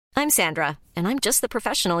I'm Sandra, and I'm just the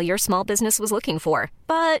professional your small business was looking for.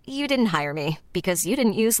 But you didn't hire me because you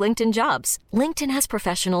didn't use LinkedIn Jobs. LinkedIn has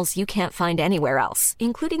professionals you can't find anywhere else,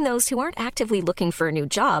 including those who aren't actively looking for a new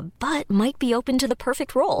job, but might be open to the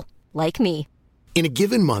perfect role, like me. In a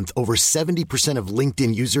given month, over 70% of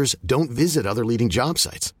LinkedIn users don't visit other leading job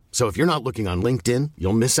sites. So if you're not looking on LinkedIn,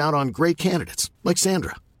 you'll miss out on great candidates like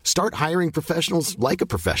Sandra. Start hiring professionals like a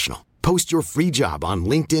professional. Post your free job on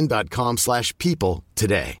linkedin.com/people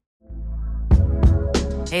today.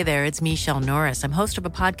 Hey there, it's Michelle Norris. I'm host of a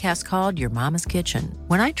podcast called Your Mama's Kitchen.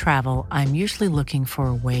 When I travel, I'm usually looking for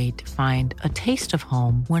a way to find a taste of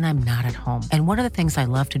home when I'm not at home. And one of the things I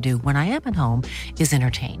love to do when I am at home is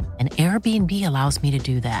entertain. And Airbnb allows me to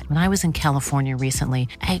do that. When I was in California recently,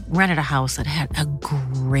 I rented a house that had a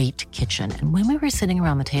great kitchen. And when we were sitting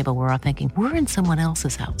around the table, we're all thinking, we're in someone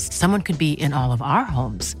else's house. Someone could be in all of our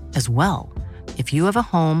homes as well. If you have a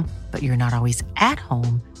home, but you're not always at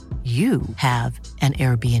home, you have an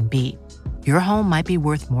Airbnb. Your home might be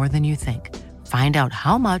worth more than you think. Find out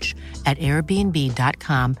how much at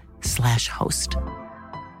airbnb.com/host.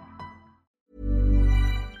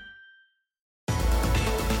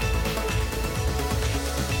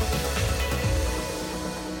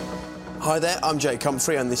 Hi there, I'm Jake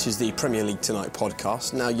Humphrey and this is the Premier League Tonight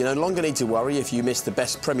podcast. Now, you no longer need to worry if you missed the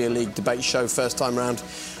best Premier League debate show first time round.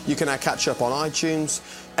 You can now catch up on iTunes,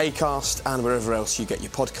 Acast and wherever else you get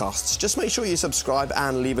your podcasts. Just make sure you subscribe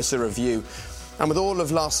and leave us a review. And with all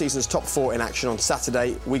of last season's top four in action on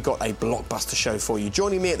Saturday, we got a blockbuster show for you.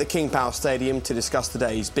 Joining me at the King Power Stadium to discuss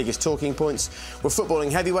today's biggest talking points were footballing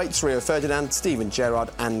heavyweights Rio Ferdinand, Steven Gerrard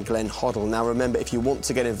and Glenn Hoddle. Now remember, if you want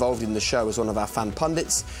to get involved in the show as one of our fan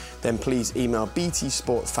pundits, then please email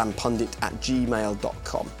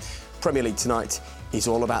btsportfanpundit@gmail.com. Premier League Tonight is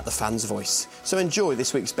all about the fan's voice. So enjoy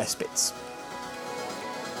this week's best bits.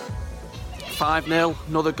 5-0,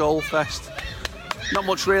 another goal fest. Not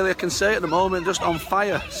much really I can say at the moment, just on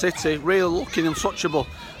fire. City, really looking untouchable.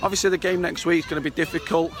 Obviously the game next week is going to be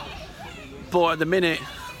difficult, but at the minute,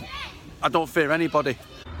 I don't fear anybody.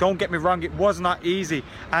 Don't get me wrong, it was not easy.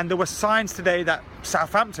 And there were signs today that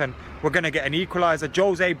Southampton were going to get an equaliser.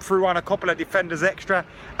 Jose threw on a couple of defenders extra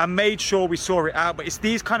and made sure we saw it out. But it's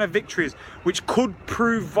these kind of victories which could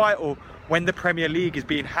prove vital when the Premier League is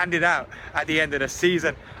being handed out at the end of the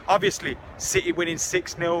season. Obviously, City winning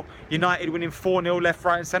 6-0, United winning 4-0 left,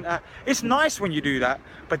 right and centre. It's nice when you do that,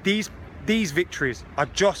 but these victories are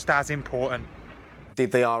just as important.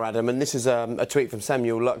 They are, Adam, and this is a tweet from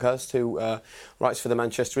Samuel Luckhurst, who writes for the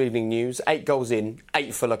Manchester Evening News. 8 goals in,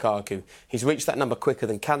 8 for Lukaku. He's reached that number quicker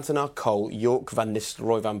than Cantona, Cole, York, Van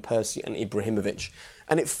Nistelrooy, Van Persie and Ibrahimovic.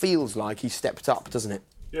 And it feels like he's stepped up, doesn't it?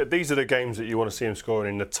 Yeah, these are the games that you want to see him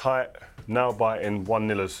scoring in, the tight, nail-biting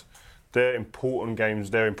 1-0ers. They're important games,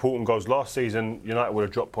 they're important goals. Last season, United would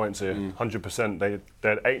have dropped points here, 100%. They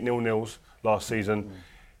had 8 0-0s last season.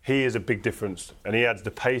 He is a big difference, and he adds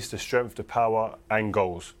the pace, the strength, the power and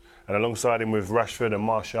goals. And alongside him with Rashford and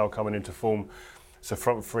Martial coming into form, it's a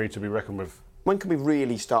front three to be reckoned with. When can we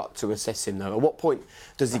really start to assess him, though? At what point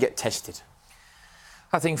does he get tested?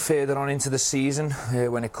 I think further on into the season,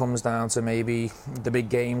 when it comes down to maybe the big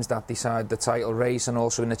games that decide the title race, and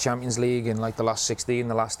also in the Champions League in like the last 16,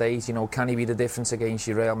 the last 8, can he be the difference against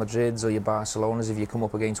your Real Madrids or your Barcelonas if you come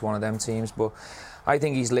up against one of them teams? But I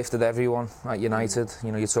think he's lifted everyone at United.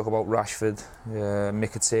 You talk about Rashford,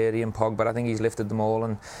 Mkhitaryan, Pogba, but I think he's lifted them all,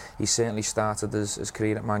 and he's certainly started his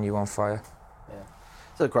career at Man U on fire.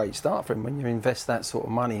 It's a great start for him when you invest that sort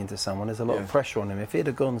of money into someone. There's a lot of pressure on him. If he'd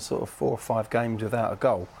have gone sort of 4 or 5 games without a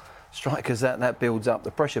goal, strikers that builds up,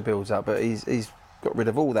 the pressure builds up. But he's got rid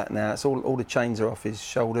of all that now. It's all the chains are off his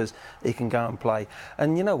shoulders. He can go and play.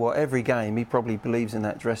 And you know what? Every game he probably believes in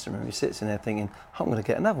that dressing room. He sits in there thinking, I'm going to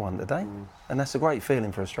get another one today. And that's a great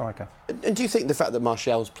feeling for a striker. And do you think the fact that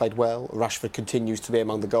Martial's played well, Rashford continues to be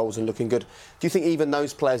among the goals and looking good, do you think even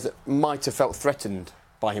those players that might have felt threatened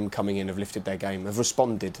by him coming in have lifted their game, have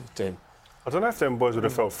responded to him? I don't know if them boys would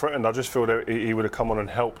have felt threatened. I just feel that he would have come on and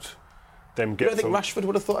helped them get. You don't think Rashford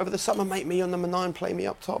would have thought over the summer, make me on number 9, play me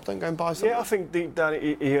up top, don't go and buy something? Yeah, I think deep down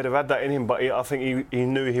he would have had that in him, but I think he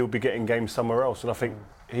knew he would be getting games somewhere else. And I think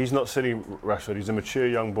he's not silly, Rashford. He's a mature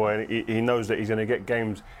young boy, and he knows that he's going to get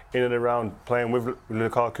games in and around, playing with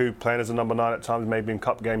Lukaku, playing as a number 9 at times, maybe in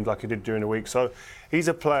cup games like he did during the week. So he's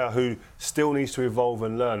a player who still needs to evolve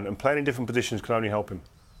and learn, and playing in different positions can only help him.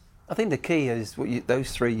 I think the key is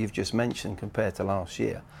those 3 you've just mentioned compared to last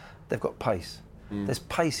year. They've got pace. There's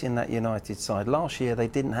pace in that United side. Last year they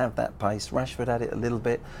didn't have that pace. Rashford had it a little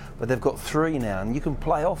bit, but they've got 3 now, and you can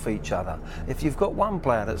play off each other. If you've got one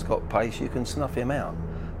player that's got pace, you can snuff him out.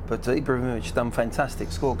 But Ibrahimovic done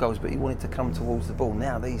fantastic, scored goals, but he wanted to come towards the ball.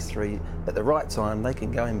 Now these three, at the right time, they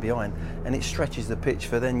can go in behind, and it stretches the pitch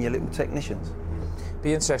for then your little technicians.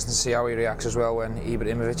 Be interesting to see how he reacts as well when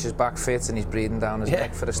Ibrahimovic is back fit and he's breathing down his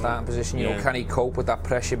neck for the starting position. You know, can he cope with that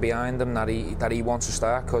pressure behind him that he wants to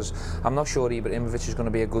start? Because I'm not sure Ibrahimovic is going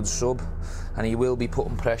to be a good sub, and he will be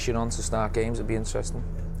putting pressure on to start games. It'll be interesting.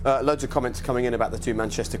 Loads of comments coming in about the two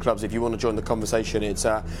Manchester clubs. If you want to join the conversation, it's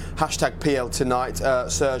hashtag PL Tonight.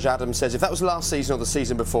 Serge Adams says, if that was last season or the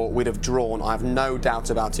season before, we'd have drawn. I have no doubt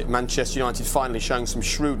about it. Manchester United finally showing some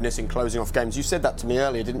shrewdness in closing off games. You said that to me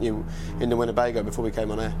earlier, didn't you, in the Winnebago before we came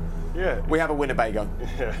on air? Yeah. We have a Winnebago.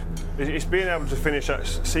 Yeah. It's being able to finish,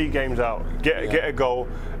 see games out, get a goal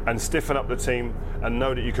and stiffen up the team and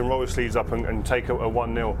know that you can roll your sleeves up and take a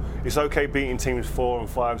 1-0. It's okay beating teams 4 and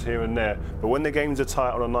 5s here and there, but when the games are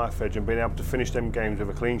tight on a knife edge and being able to finish them games with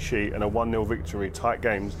a clean sheet and a 1-0 victory, tight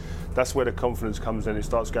games, that's where the confidence comes in. It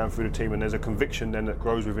starts going through the team and there's a conviction then that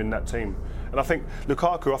grows within that team. And I think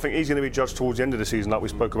Lukaku, he's going to be judged towards the end of the season, like we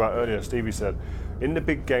spoke about earlier, Stevie said. In the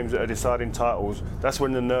big games that are deciding titles, that's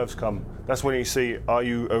when the nerves come. That's when you see, are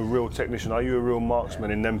you a real technician? Are you a real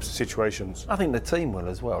marksman in them situations? I think the team will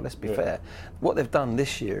as well, let's be fair. What they've done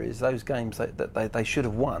this year is those games that they should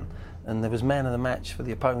have won, and there was man of the match for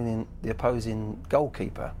the opposing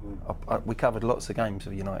goalkeeper. We covered lots of games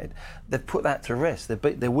for United. They've put that to rest.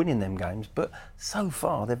 They're winning them games, but so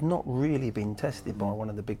far they've not really been tested by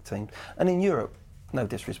one of the big teams. And in Europe, no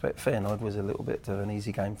disrespect, Feyenoord was a little bit of an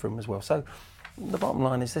easy game for them as well. So the bottom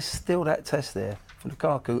line is there's still that test there for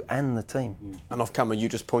Lukaku and the team. And off camera, you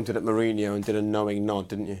just pointed at Mourinho and did a knowing nod,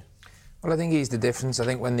 didn't you? Well, I think he's the difference. I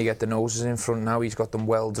think when they get the noses in front now, he's got them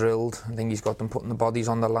well drilled. I think he's got them putting the bodies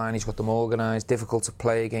on the line. He's got them organised, difficult to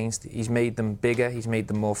play against. He's made them bigger. He's made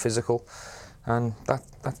them more physical. And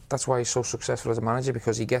that's why he's so successful as a manager,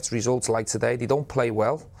 because he gets results like today. They don't play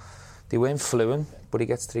well. They weren't fluent, but he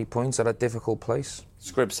gets 3 points at a difficult place.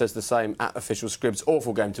 Scribbs says the same at Official Scribbs.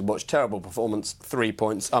 Awful game to watch, terrible performance, 3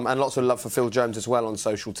 points. And lots of love for Phil Jones as well on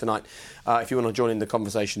social tonight. If you want to join in the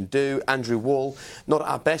conversation, do. Andrew Wall, not at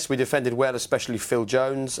our best. We defended well, especially Phil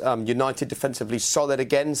Jones. United defensively solid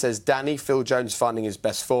again, says Danny. Phil Jones finding his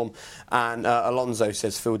best form. And Alonso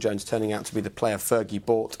says Phil Jones turning out to be the player Fergie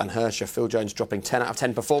bought, and Hersher. Phil Jones dropping 10 out of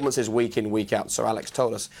 10 performances week in, week out. So Alex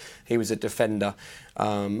told us he was a defender,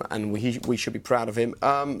 and we should be proud of him.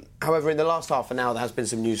 However, in the last half an hour, there has been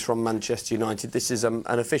some news from Manchester United. This is an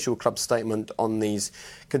official club statement on these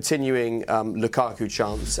continuing Lukaku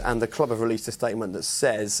chants, and the club have released a statement that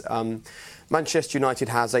says Manchester United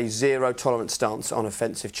has a zero-tolerance stance on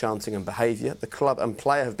offensive chanting and behaviour. The club and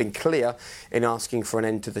player have been clear in asking for an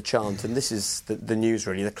end to the chant, and this is the news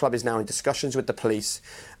really. The club is now in discussions with the police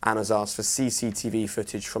and has asked for CCTV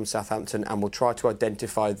footage from Southampton and will try to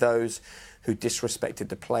identify those who disrespected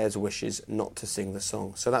the players' wishes not to sing the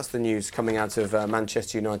song. So that's the news coming out of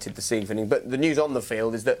Manchester United this evening. But the news on the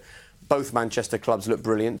field is that both Manchester clubs look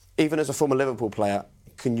brilliant. Even as a former Liverpool player,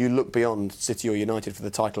 can you look beyond City or United for the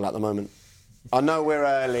title at the moment? I know we're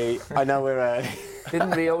early.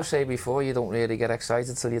 Didn't Rio say before you don't really get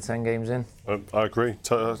excited till you're 10 games in? I agree.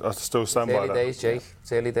 I still stand by that. It's early days, Jake.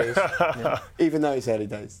 It's early days. Yeah. Even though it's early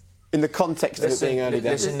days. In the context of it being early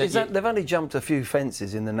days. They've only jumped a few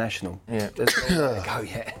fences in the National. Yeah. There's nowhere to go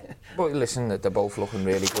yet. But listen, they're both looking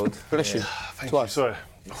really good. Bless you. Twice. Sorry.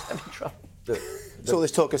 It's all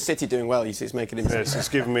this talk of City doing well, you see, it's making him... Yes, it's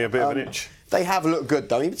giving me a bit of an itch. They have looked good,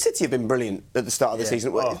 though. I mean, City have been brilliant at the start of the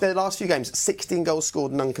season. Their last few games, 16 goals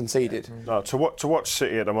scored, none conceded. No, to watch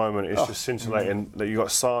City at the moment is just scintillating. That you've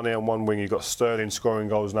got Sane on one wing, you've got Sterling scoring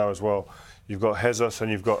goals now as well. You've got Jesus and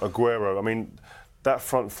you've got Aguero. I mean, that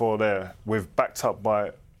front four there, with backed up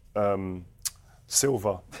by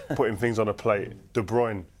Silva putting things on a plate, De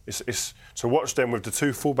Bruyne. It's to watch them with the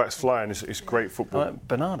two fullbacks flying. It's great football.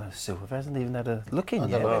 Bernardo Silva hasn't even had a look in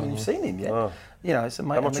yet. I haven't even seen him yet. Oh. You know, it's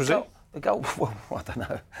amazing. How much was it? The goal. Well, I don't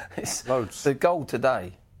know. Loads. The goal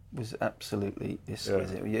today was absolutely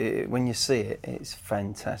exquisite. When you see it, it's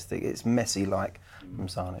fantastic. It's Messi-like from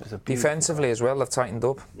Sane. It was a defensively as well, they've tightened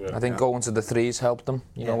up. I think going to the threes helped them.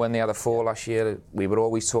 You know, when they had a 4 last year, we were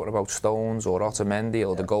always talking about Stones or Otamendi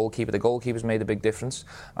or the goalkeeper. The goalkeepers made a big difference,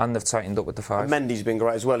 and they've tightened up with the 5. And Mendy's been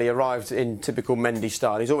great as well. He arrived in typical Mendy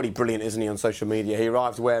style. He's already brilliant, isn't he, on social media? He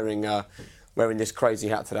arrived wearing this crazy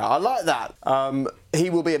hat today. I like that. He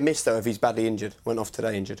will be a miss, though, if he's badly injured. Went off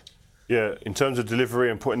today injured. Yeah, in terms of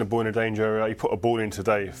delivery and putting the ball in a danger area, he put a ball in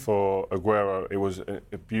today for Aguero. It was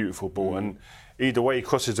a beautiful ball. And either way he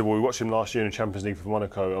crosses the ball, we watched him last year in the Champions League for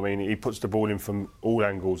Monaco. I mean, he puts the ball in from all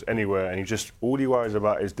angles, anywhere, and all he worries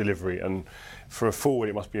about is delivery. And for a forward,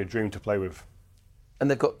 it must be a dream to play with.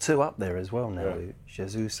 And they've got two up there as well now,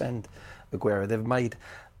 Jesus and Aguero.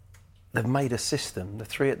 They've made a system. The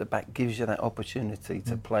three at the back gives you that opportunity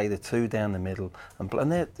to play the two down the middle,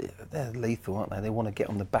 and they're lethal, aren't they? They want to get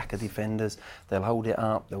on the back of defenders. They'll hold it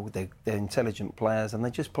up. They're intelligent players, and they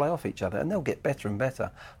just play off each other, and they'll get better and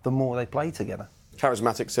better the more they play together.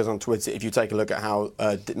 Charismatic says on Twitter, if you take a look at how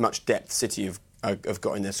much depth City have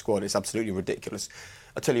got in their squad, it's absolutely ridiculous.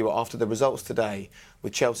 I tell you what, after the results today,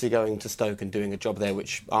 with Chelsea going to Stoke and doing a job there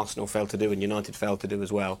which Arsenal failed to do and United failed to do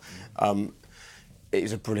as well, it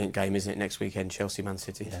is a brilliant game, isn't it, next weekend, Chelsea-Man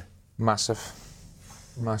City? Yeah.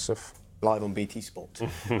 Massive. Live on BT Sport.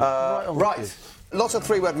 Right, lots of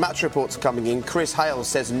three-word match reports coming in. Chris Hale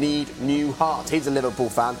says, need new heart. He's a Liverpool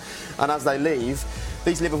fan. And as they leave,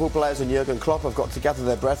 these Liverpool players and Jurgen Klopp have got to gather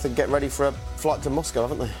their breath and get ready for a flight to Moscow,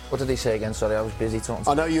 haven't they? What did he say again? Sorry, I was busy talking.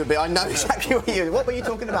 I know you would be. I know exactly what were you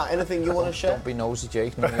talking about? Anything you want to share? Don't be nosy,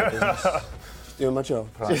 Jake. None of your business. Just doing my job.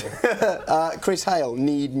 Chris Hale,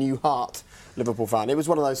 need new heart. Liverpool fan. It was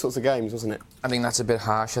one of those sorts of games, wasn't it? I think that's a bit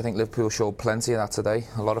harsh. I think Liverpool showed plenty of that today.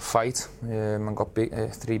 A lot of fight and got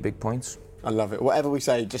 3 big points. I love it. Whatever we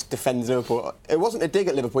say, just defends Liverpool. It wasn't a dig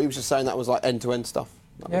at Liverpool. He was just saying that was like end-to-end stuff.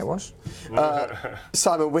 It was.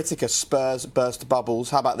 Simon Whittaker, Spurs burst bubbles.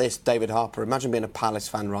 How about this, David Harper? Imagine being a Palace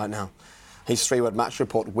fan right now. His three-word match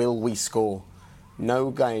report, will we score?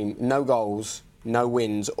 No game, no goals, no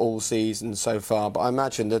wins all season so far. But I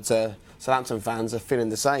imagine that Southampton fans are feeling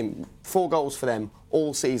the same. 4 goals for them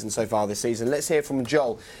all season so far this season. Let's hear from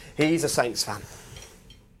Joel. He's a Saints fan.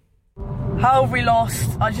 How have we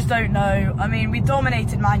lost? I just don't know. I mean, we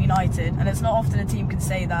dominated Man United, and it's not often a team can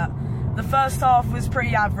say that. The first half was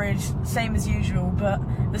pretty average, same as usual, but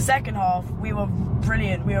the second half, we were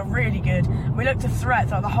brilliant. We were really good. We looked a threat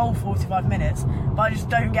throughout the whole 45 minutes, but I just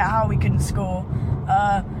don't get how we couldn't score.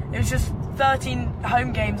 It was just 13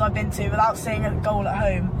 home games I've been to without seeing a goal at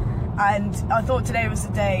home, and I thought today was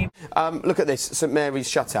the day. Look at this, St Mary's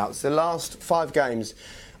shutouts. The last 5 games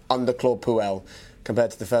under Claude Puel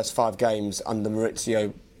compared to the first 5 games under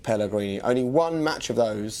Maurizio Pellegrini. Only one match of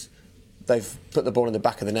those, they've put the ball in the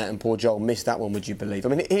back of the net, and poor Joel missed that one, would you believe? I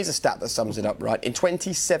mean, here's a stat that sums it up, right? In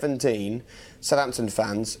 2017, Southampton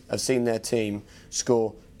fans have seen their team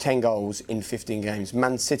score 10 goals in 15 games.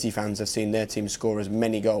 Man City fans have seen their team score as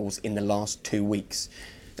many goals in the last 2 weeks.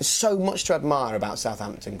 There's so much to admire about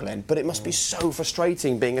Southampton, Glenn, but it must be so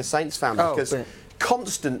frustrating being a Saints fan because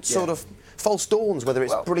constant sort of false dawns, whether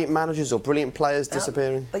it's brilliant managers or brilliant players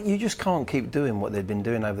disappearing. You just can't keep doing what they've been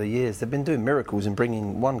doing over the years. They've been doing miracles and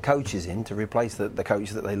bringing coaches in to replace the coach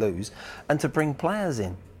that they lose, and to bring players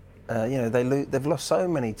in. They've lost so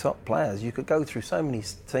many top players. You could go through so many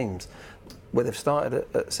teams where they've started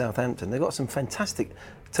at Southampton. They've got some fantastic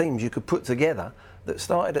teams you could put together that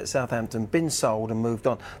started at Southampton, been sold and moved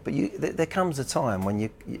on. But there comes a time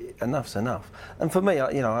when enough's enough. And for me,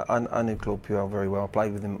 I knew Claude Puel very well. I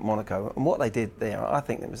played with him at Monaco. And what they did there, I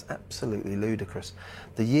think it was absolutely ludicrous.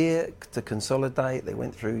 The year to consolidate, they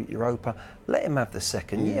went through Europa. Let him have the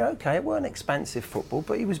second year. OK, it weren't expansive football,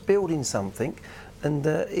 but he was building something. And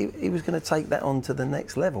he was going to take that on to the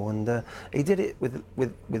next level. And he did it with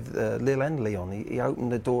Lille and Lyon. He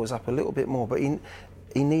opened the doors up a little bit more. But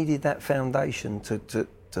he needed that foundation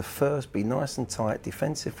to first be nice and tight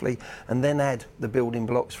defensively and then add the building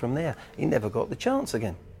blocks from there. He never got the chance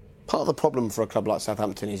again. Part of the problem for a club like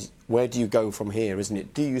Southampton is where do you go from here, isn't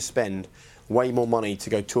it? Do you spend way more money to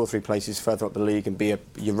go 2 or 3 places further up the league and be a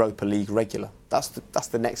Europa League regular? That's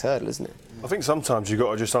the next hurdle, isn't it? I think sometimes you've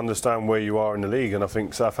got to just understand where you are in the league, and I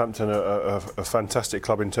think Southampton are a fantastic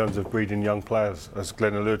club in terms of breeding young players, as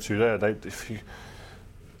Glenn alluded to there.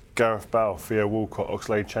 Gareth Bale, Theo Walcott,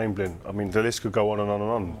 Oxlade-Chamberlain. I mean, the list could go on and on and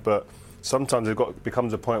on. But sometimes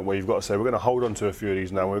becomes a point where you've got to say, we're going to hold on to a few of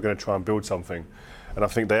these now, we're going to try and build something. And I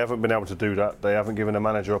think they haven't been able to do that. They haven't given a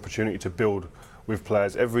manager opportunity to build with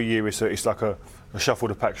players. Every year it's like a shuffle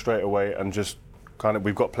the pack straight away, and just kind of,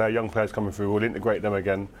 we've got young players coming through, we'll integrate them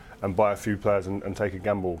again and buy a few players and take a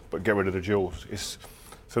gamble, but get rid of the jewels.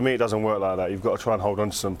 For me, it doesn't work like that. You've got to try and hold on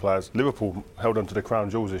to some players. Liverpool held on to the crown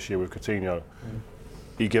jewels this year with Coutinho.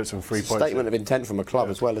 He gives them 3 points. Statement of intent from a club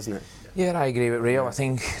as well, isn't it? Yeah, I agree with Rio. I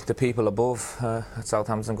think the people above at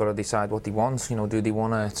Southampton got to decide what they want. Do they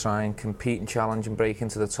want to try and compete and challenge and break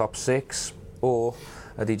into the top 6, or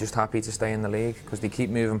are they just happy to stay in the league? Because they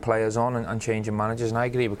keep moving players on and changing managers. And I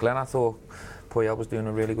agree with Glenn. I thought Puel was doing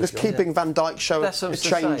a really good job. Just keeping Van Dijk show a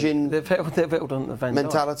change in they've held on to Van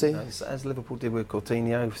mentality. Dijk, as Liverpool did with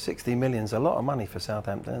Coutinho. 60 million's a lot of money for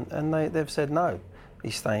Southampton, and they've said no.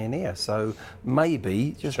 He's staying here. So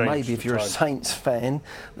maybe, if you're a Saints fan,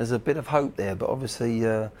 there's a bit of hope there. But obviously,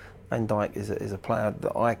 Van Dijk is a player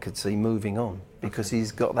that I could see moving on because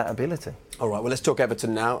he's got that ability. All right, well, let's talk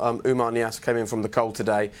Everton now. Oumar Niasse came in from the cold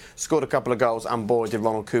today, scored a couple of goals, and boy, did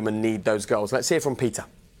Ronald Koeman need those goals. Let's hear from Peter.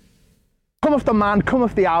 Come off the man, come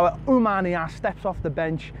off the hour, Oumar Niasse steps off the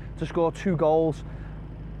bench to score 2 goals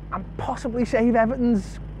and possibly save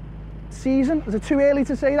Everton's season. Is it too early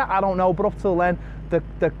to say that? I don't know, but up till then,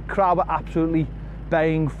 the crowd were absolutely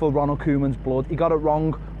baying for Ronald Koeman's blood. He got it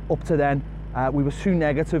wrong up to then. We were too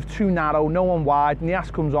negative, too narrow, no one wide.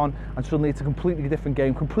 Niasse comes on and suddenly it's a completely different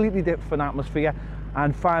game, completely different atmosphere.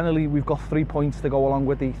 And finally, we've got 3 points to go along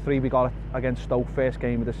with the 3 we got against Stoke, first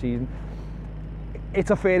game of the season.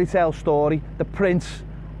 It's a fairy tale story. The Prince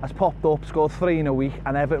has popped up, scored 3 in a week,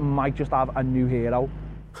 and Everton might just have a new hero.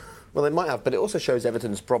 Well, they might have, but it also shows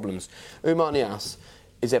Everton's problems. Oumar Niasse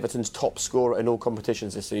is Everton's top scorer in all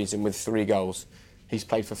competitions this season with 3 goals. He's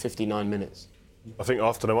played for 59 minutes. I think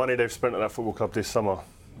after the money they've spent at that football club this summer,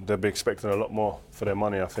 they'll be expecting a lot more for their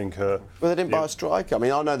money, I think. Well, they didn't buy a striker. I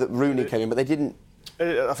mean, I know that Rooney came in, but they didn't...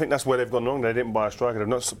 I think that's where they've gone wrong. They didn't buy a striker.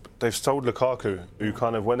 They've sold Lukaku, who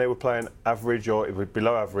kind of, when they were playing average or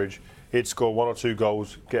below average, he'd score 1 or 2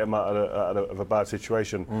 goals, get them out of a bad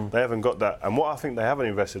situation. They haven't got that. And what I think they haven't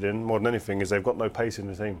invested in, more than anything, is they've got no pace in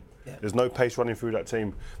the team. Yeah. There's no pace running through that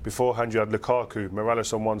team. Beforehand, you had Lukaku,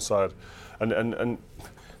 Morales on one side, and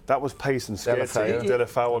that was pace and scarcity.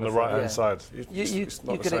 Delafeu on the right-hand side. You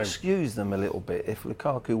could excuse them a little bit if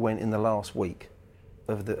Lukaku went in the last week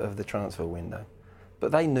of the transfer window.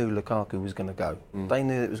 But they knew Lukaku was going to go. They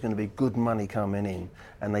knew it was going to be good money coming in,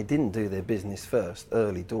 and they didn't do their business first,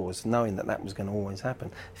 early doors, knowing that was going to always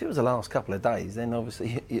happen. If it was the last couple of days, then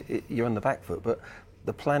obviously you're on the back foot. But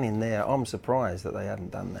the planning there, I'm surprised that they hadn't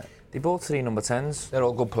done that. They bought 3 number 10s. They're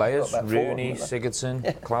all good players. Rooney,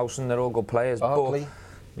 Sigurdsson, Clausen, they're all good players. Barkley.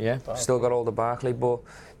 Still got all the Barkley, but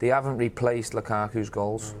they haven't replaced Lukaku's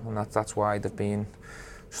goals, and that's why they've been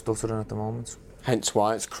stuttering at the moment. Hence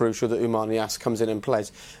why it's crucial that Oumar Niasse comes in and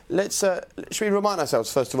plays. Should we remind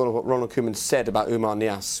ourselves, first of all, of what Ronald Koeman said about Oumar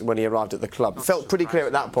Niasse when he arrived at the club? It felt pretty clear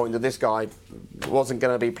at that point that this guy wasn't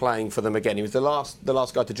going to be playing for them again. He was the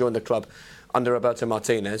last guy to join the club under Roberto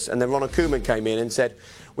Martinez. And then Ronald Koeman came in and said,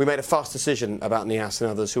 we made a fast decision about Niasse and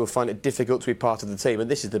others who will find it difficult to be part of the team. And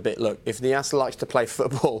this is the bit, look, if Niasse likes to play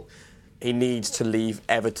football, he needs to leave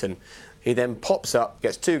Everton. He then pops up,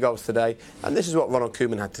 gets 2 goals today, and this is what Ronald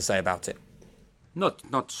Koeman had to say about it.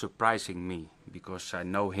 Not surprising me, because I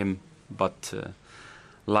know him, but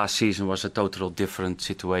last season was a total different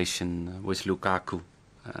situation with Lukaku.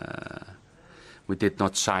 We did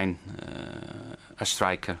not sign a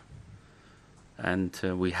striker, and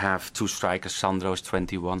we have 2 strikers. Sandro is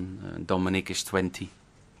 21, Dominic is 20,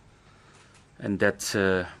 and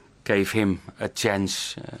that gave him a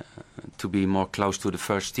chance to be more close to the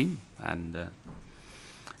first team, and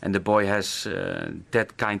the boy has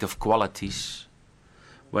that kind of qualities.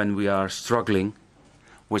 When we are struggling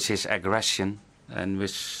with his aggression and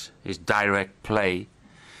with his direct play,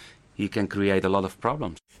 he can create a lot of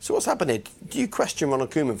problems. So what's happened here? Do you question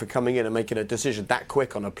Ronald Koeman for coming in and making a decision that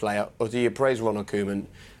quick on a player, or do you praise Ronald Koeman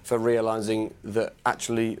for realising that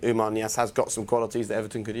actually Oumar Niasse has got some qualities that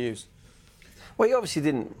Everton could use? Well, he obviously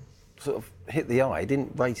didn't sort of hit the eye. He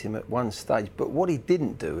didn't rate him at one stage. But what he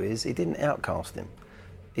didn't do is he didn't outcast him.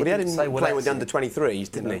 He had him playing with the under-23s,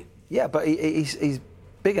 didn't he? Yeah, but he's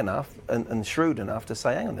big enough and shrewd enough to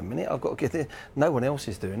say, hang on a minute, I've got to give this, no one else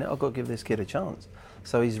is doing it, I've got to give this kid a chance.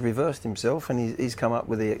 So he's reversed himself and he's come up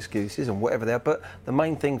with the excuses and whatever they are. But the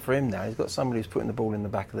main thing for him now, he's got somebody who's putting the ball in the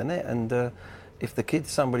back of the net. And if the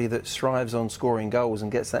kid's somebody that strives on scoring goals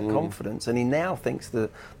and gets that confidence, and he now thinks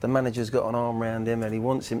that the manager's got an arm around him and he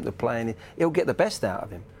wants him to play and he'll get the best out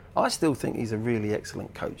of him. I still think he's a really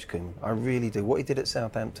excellent coach, Koeman. I really do. What he did at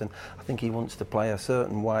Southampton, I think he wants to play a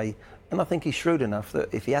certain way. And I think he's shrewd enough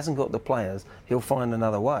that if he hasn't got the players, he'll find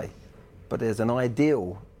another way. But there's an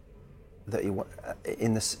ideal that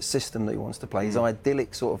in the system that he wants to play. His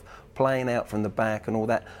idyllic sort of playing out from the back and all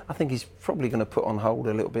that. I think he's probably going to put on hold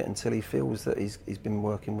a little bit until he feels that he's been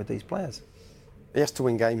working with these players. He has to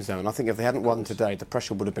win games, though. And I think if they hadn't won today, the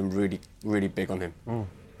pressure would have been really, really big on him.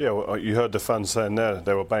 Yeah, well, you heard the fans saying there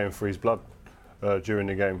they were baying for his blood during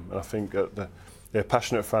the game. And I think they're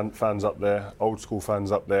passionate fans up there, old school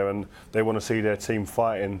fans up there, and they want to see their team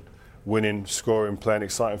fighting, winning, scoring, playing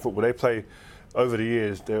exciting football. They play, over the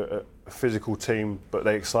years, they're a physical team, but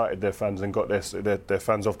they excited their fans and got their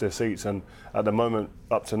fans off their seats. And at the moment,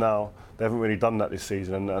 up to now, they haven't really done that this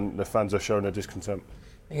season, and the fans are showing their discontent.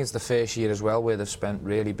 I think it's the first year as well where they've spent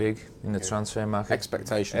really big in the transfer market.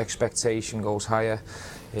 Expectation goes higher.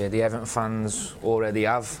 The Everton fans already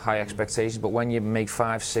have high expectations, but when you make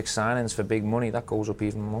 5-6 signings for big money, that goes up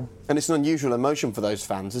even more. And it's an unusual emotion for those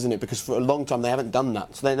fans, isn't it? Because for a long time they haven't done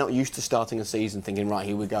that, so they're not used to starting a season thinking, right,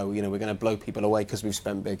 here we go, you know, we're going to blow people away because we've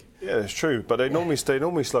spent big. Yeah, it's true, but they normally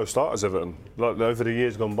slow starters, Everton. Like over the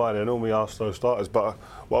years gone by, they normally are slow starters. But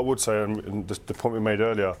what I would say, and the point we made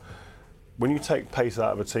earlier, when you take pace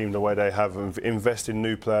out of a team the way they have and invest in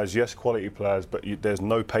new players, yes, quality players, but there's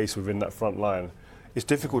no pace within that front line, it's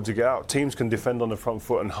difficult to get out. Teams can defend on the front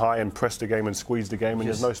foot and high and press the game and squeeze the game, and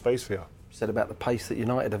there's no space for you. Said about the pace that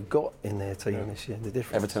United have got in their team this year, the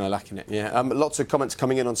difference. Everton are lacking it, yeah. Lots of comments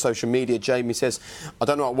coming in on social media. Jamie says, I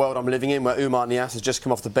don't know what world I'm living in where Oumar Niasse has just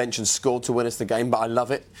come off the bench and scored to win us the game, but I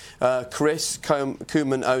love it. Chris,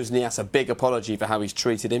 Koeman owes Niasse a big apology for how he's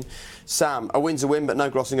treated him. Sam, a win's a win, but no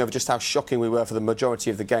glossing over just how shocking we were for the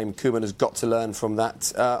majority of the game. Koeman has got to learn from that.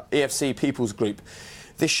 EFC People's Group.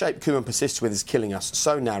 This shape Koeman persists with is killing us.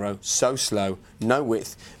 So narrow, so slow, no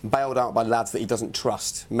width, bailed out by lads that he doesn't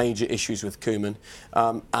trust. Major issues with Koeman.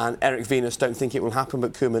 And Eric Venus don't think it will happen,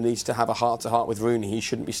 but Koeman needs to have a heart-to-heart with Rooney. He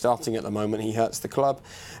shouldn't be starting at the moment. He hurts the club.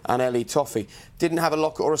 And Ellie Toffee didn't have a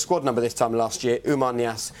locker or a squad number this time last year. Oumar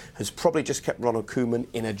Niasse has probably just kept Ronald Koeman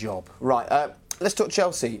in a job. Right, let's talk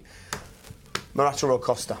Chelsea. Morata or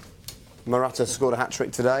Costa? Morata scored a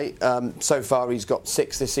hat-trick today. So far he's got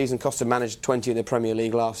 6 this season. Costa managed 20 in the Premier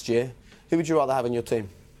League last year. Who would you rather have in your team?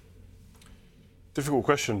 Difficult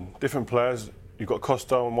question. Different players. You've got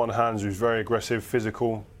Costa on one hand, who's very aggressive,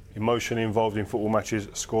 physical, emotionally involved in football matches,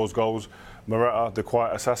 scores goals. Morata, the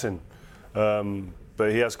quiet assassin.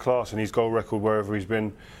 But he has class and his goal record wherever he's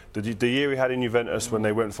been. The year he had in Juventus when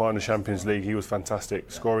they went far in the Champions League, he was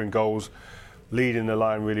fantastic, scoring goals, leading the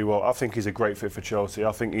line really well. I think he's a great fit for Chelsea.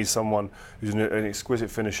 I think he's someone who's an exquisite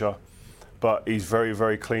finisher, but he's very,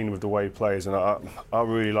 very clean with the way he plays, and I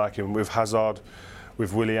really like him. With Hazard,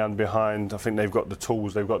 with Willian behind, I think they've got the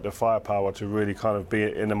tools, they've got the firepower to really kind of be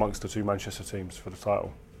in amongst the two Manchester teams for the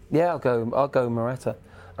title. Yeah, I'll go Morata.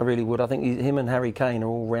 I really would. I think him and Harry Kane are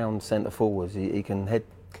all round centre forwards. He can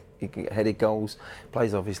get headed goals,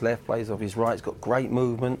 plays off his left, plays off his right. He's got great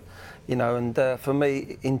movement. You know, and for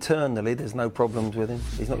me, internally, there's no problems with him.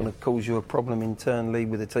 He's not going to cause you a problem internally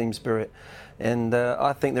with the team spirit. And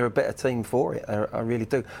I think they're a better team for it. I really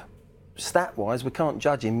do. Stat-wise, we can't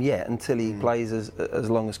judge him yet until he plays as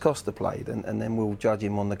long as Costa played, and then we'll judge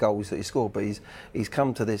him on the goals that he scored. But he's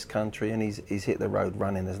come to this country and he's hit the road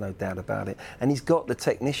running, there's no doubt about it. And he's got the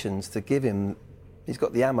technicians to give him, he's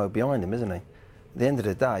got the ammo behind him, isn't he? At the end of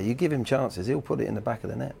the day, you give him chances, he'll put it in the back of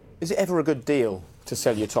the net. Is it ever a good deal to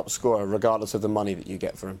sell your top scorer, regardless of the money that you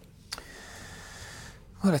get for him?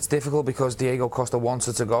 Well, it's difficult because Diego Costa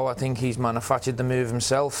wanted to go. I think he's manufactured the move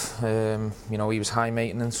himself. You know, he was high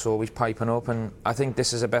maintenance, so he's piping up, and I think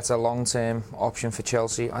this is a better long-term option for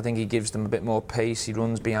Chelsea. I think he gives them a bit more pace, he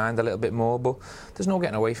runs behind a little bit more, but there's no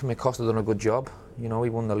getting away from it. Costa done a good job. You know,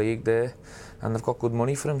 he won the league there, and they've got good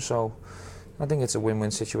money for him, so I think it's a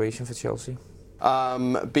win-win situation for Chelsea.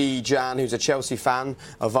 B. Jan, who's a Chelsea fan,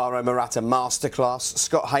 Alvaro Morata masterclass.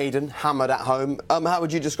 Scott Hayden, hammered at home. How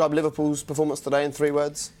would you describe Liverpool's performance today in 3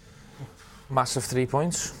 words? Massive 3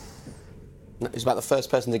 points. He's about the first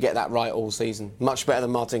person to get that right all season. Much better than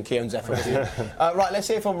Martin Keown's effort. Right, let's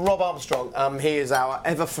hear from Rob Armstrong. He is our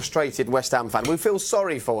ever-frustrated West Ham fan. We feel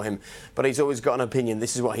sorry for him, but he's always got an opinion.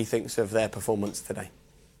 This is what he thinks of their performance today.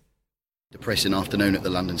 Depressing afternoon at the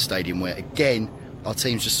London Stadium where, again, our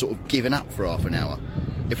team's just sort of given up for half an hour.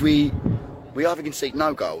 If we either concede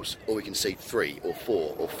no goals or we concede 3 or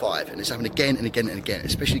 4 or 5, and it's happened again and again and again,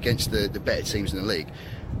 especially against the better teams in the league.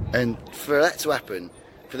 And for that to happen,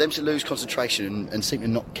 for them to lose concentration and seem to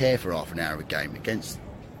not care for half an hour of a game against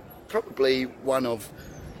probably one of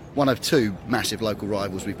 2 massive local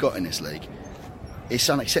rivals we've got in this league, it's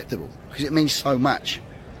unacceptable because it means so much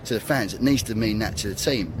to the fans. It needs to mean that to the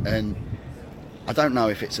team, and I don't know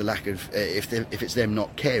if it's a lack of if it's them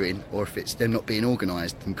not caring or if it's them not being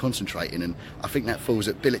organised and concentrating, and I think that falls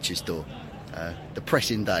at Bilic's door. The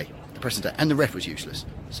pressing day, and the ref was useless.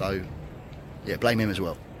 So, yeah, blame him as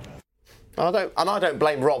well. I don't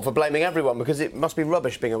blame Rob for blaming everyone, because it must be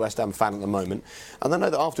rubbish being a West Ham fan at the moment. And I know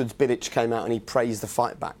that afterwards Bilic came out and he praised the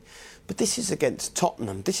fight back. But this is against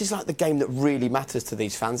Tottenham. This is like the game that really matters to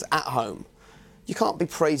these fans at home. You can't be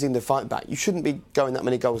praising the fight back. You shouldn't be going that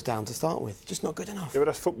many goals down to start with. Just not good enough. Yeah, but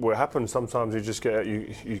that's football. It happens. Sometimes you just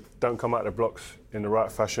you don't come out of the blocks in the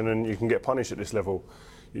right fashion, and you can get punished at this level.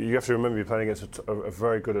 You have to remember you're playing against a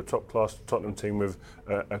very good, top-class Tottenham team with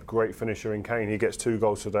a great finisher in Kane. He gets 2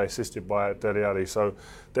 goals today, assisted by Dele Alli. So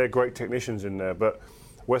they're great technicians in there. But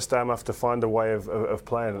West Ham have to find a way of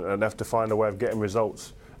playing and have to find a way of getting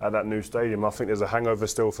results at that new stadium. I think there's a hangover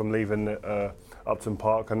still from leaving Upton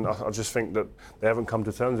Park, and I just think that they haven't come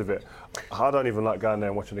to terms with it. I don't even like going there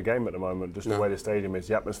and watching the game at the moment, just the way the stadium is,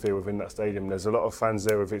 the atmosphere within that stadium. There's a lot of fans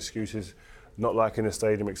there with excuses, not liking the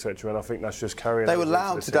stadium, etc. And I think that's just carrying. They were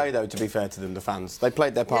loud today, though. To be fair to them, the fans, they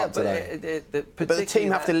played their part today. But the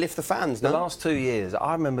team have to lift the fans. The last 2 years,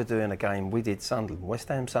 I remember doing a game. We did Sunderland, West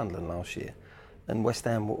Ham, Sunderland last year, and West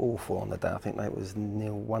Ham were awful on the day. I think it was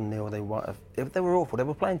 1-0. They were awful. They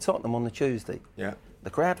were playing Tottenham on the Tuesday. Yeah. The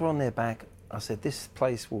crowd were on their back. I said, this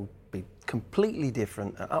place will be completely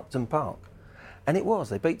different at Upton Park, and it was.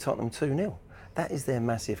 They beat Tottenham 2-0. That is their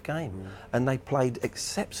massive game. And they played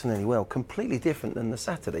exceptionally well, completely different than the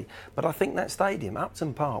Saturday. But I think that stadium,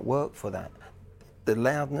 Upton Park, worked for that. The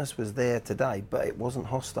loudness was there today, but it wasn't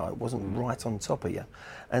hostile. It wasn't right on top of you.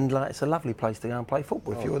 And it's a lovely place to go and play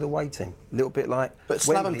football if you're the away team. A little bit like. But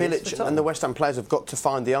Slaven Bilic and the West Ham players have got to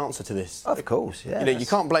find the answer to this. Of course, yeah. You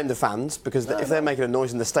can't blame the fans because if they're making a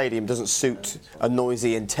noise in the stadium doesn't suit a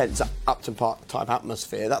noisy, intense Upton Park type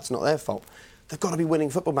atmosphere, that's not their fault. They've got to be winning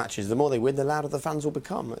football matches. The more they win, the louder the fans will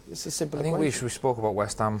become. It's a simple equation. I think we spoke about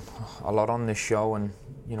West Ham a lot on this show, and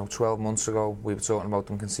 12 months ago we were talking about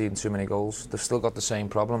them conceding too many goals. They've still got the same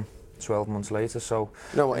problem 12 months later. So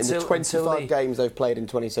you know what? In the 25 games they've played in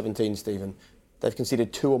 2017, Stephen, they've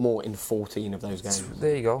conceded 2 or more in 14 of those games.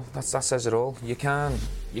 There you go. That says it all. You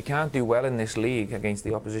can't do well in this league against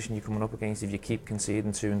the opposition you're coming up against if you keep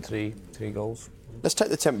conceding 2 and 3 goals. Let's take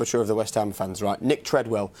the temperature of the West Ham fans, right? Nick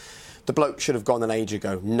Treadwell. The bloke should have gone an age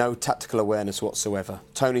ago. No tactical awareness whatsoever.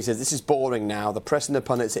 Tony says, this is boring now. The press and the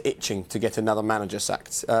pundits are itching to get another manager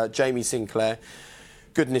sacked. Jamie Sinclair,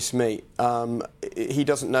 goodness me, he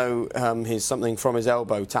doesn't know his something from his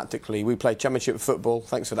elbow tactically. We play Championship football,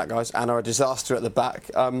 thanks for that, guys, and are a disaster at the back.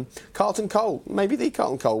 Carlton Cole, maybe the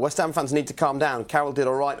Carlton Cole. West Ham fans need to calm down. Carroll did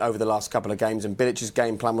all right over the last couple of games, and Bilic's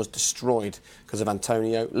game plan was destroyed because of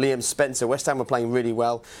Antonio. Liam Spencer, West Ham were playing really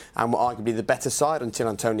well and were arguably the better side until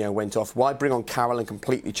Antonio went off. Why bring on Carroll and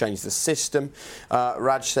completely change the system?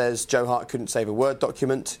 Raj says Joe Hart couldn't save a Word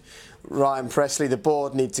document. Ryan Presley, the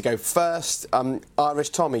board need to go first. Irish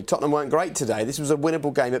Tommy, Tottenham weren't great today. This was a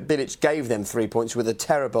winnable game. Bilic gave them 3 points with a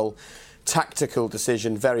terrible tactical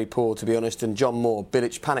decision, very poor to be honest. And John Moore,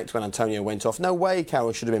 Bilic panicked when Antonio went off. No way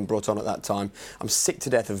Carroll should have been brought on at that time. I'm sick to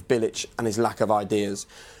death of Bilic and his lack of ideas.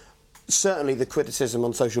 Certainly the criticism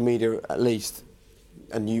on social media at least,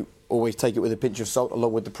 and you always take it with a pinch of salt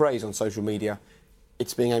along with the praise on social media,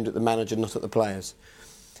 it's being aimed at the manager, not at the players.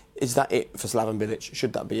 Is that it for Slaven Bilic?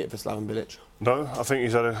 Should that be it for Slaven Bilic? No, I think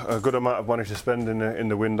he's had a good amount of money to spend in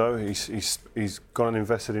the window. He's gone and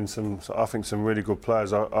invested in some really good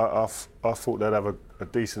players. I thought they'd have a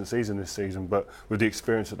decent season this season, but with the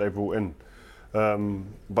experience that they brought in,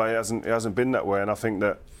 but it hasn't been that way. And I think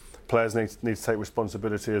that players need to take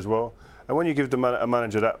responsibility as well. And when you give a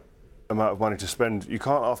manager that amount of money to spend, you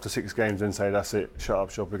can't after 6 games then say that's it, shut up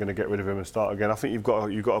shop, we're going to get rid of him and start again. I think you've got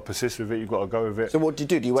to persist with it, you've got to go with it. So what do?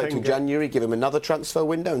 Do you wait till January, give him another transfer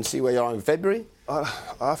window and see where you are in February?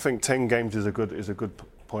 I think 10 games is a good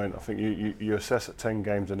point. I think you assess at 10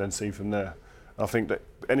 games and then see from there. I think that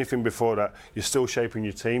anything before that, you're still shaping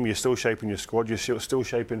your team, you're still shaping your squad, you're still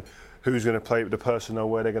shaping who's going to play with the personnel,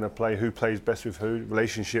 where they're going to play, who plays best with who,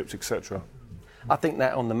 relationships, etc. I think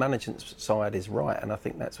that on the management side is right, and I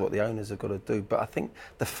think that's what the owners have got to do. But I think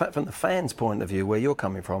from the fans' point of view, where you're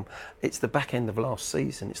coming from, it's the back end of last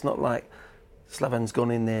season. It's not like Slaven's gone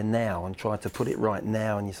in there now and tried to put it right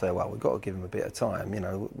now, and you say, well, we've got to give him a bit of time.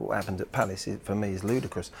 What happened at Palace, for me, is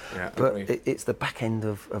ludicrous. Yeah, but it's the back end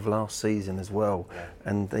of last season as well. Yeah.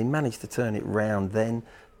 And they managed to turn it round then.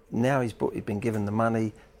 Now he's been given the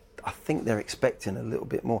money. I think they're expecting a little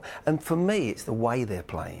bit more. And for me, it's the way they're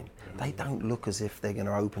playing. They don't look as if they're going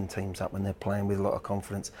to open teams up when they're playing with a lot of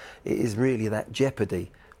confidence. It is really that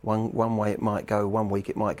jeopardy. One way it might go, one week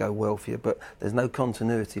it might go well for you, but there's no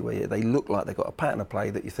continuity where they look like they've got a pattern of play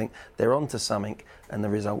that you think they're onto something and the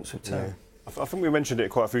results return. Yeah. I think we mentioned it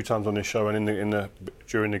quite a few times on this show and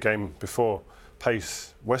during the game before.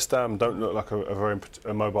 Pace. West Ham don't look like a very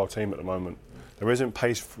mobile team at the moment. There isn't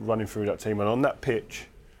pace running through that team, and on that pitch,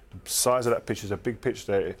 the size of that pitch is a big pitch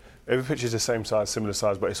there. Every pitch is the same size, similar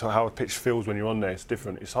size, but it's how a pitch feels when you're on there. It's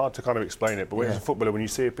different. It's hard to kind of explain it, but as a footballer, when you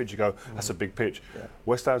see a pitch, you go, that's a big pitch. Yeah.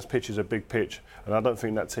 West Ham's pitch is a big pitch, and I don't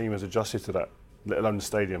think that team has adjusted to that, let alone the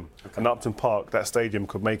stadium. Okay. And Upton Park, that stadium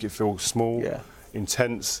could make it feel small,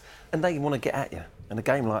 intense. And they want to get at you. And a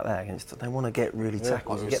game like that, they want to get really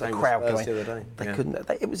tackled and get the same crowd as Spurs going. the other day. They Yeah. couldn't.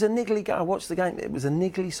 It was a niggly game. I watched the game. It was a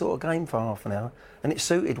niggly sort of game for half an hour, and it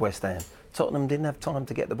suited West Ham. Tottenham didn't have time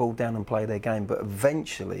to get the ball down and play their game, but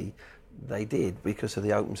eventually they did because of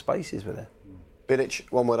the open spaces were there. Bilic,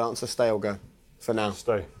 one word answer, stay or go? For now.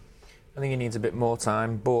 Stay. I think he needs a bit more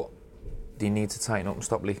time, but they need to tighten up and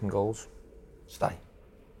stop leaking goals. Stay.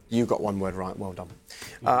 You got one word right, well done.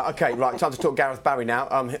 OK, right, time to talk Gareth Barry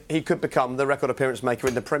now. He could become the record appearance maker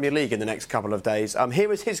in the Premier League in the next couple of days.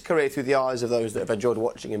 Here is his career through the eyes of those that have enjoyed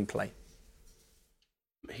watching him play.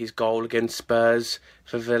 His goal against Spurs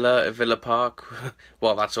for Villa at Villa Park,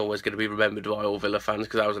 well, that's always going to be remembered by all Villa fans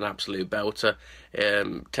because that was an absolute belter.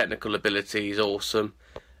 Technical ability is awesome.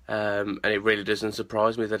 And it really doesn't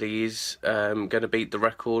surprise me that he is going to beat the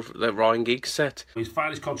record that Ryan Giggs set. His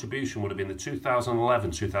finest contribution would have been the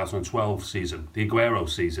 2011-2012 season, the Aguero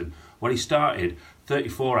season, when he started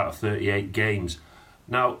 34 out of 38 games.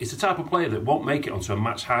 Now, he's the type of player that won't make it onto a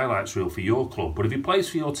match highlights reel for your club, but if he plays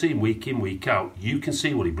for your team week in, week out, you can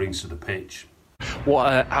see what he brings to the pitch.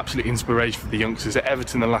 What an absolute inspiration for the youngsters. At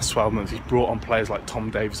Everton in the last 12 months, he's brought on players like Tom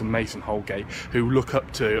Davies and Mason Holgate who look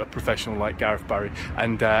up to a professional like Gareth Barry,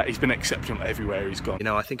 and he's been exceptional everywhere he's gone. You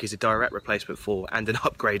know, I think he's a direct replacement for and an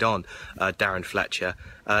upgrade on Darren Fletcher.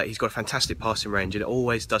 He's got a fantastic passing range and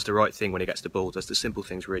always does the right thing when he gets the ball, does the simple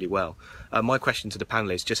things really well. My question to the panel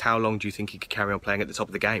is just how long do you think he could carry on playing at the top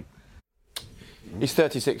of the game? He's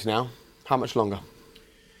 36 now. How much longer?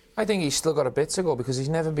 I think he's still got a bit to go because he's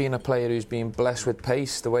never been a player who's been blessed with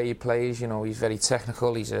pace. The way he plays, you know, he's very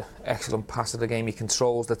technical. He's an excellent passer of the game. He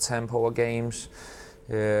controls the tempo of games.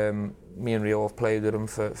 Me and Rio have played with him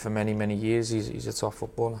for many, many years. He's a top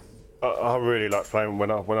footballer. I really like playing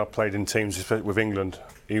when I played in teams, especially with England.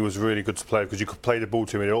 He was really good to play because you could play the ball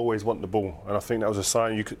to him. He'd always want the ball, and I think that was a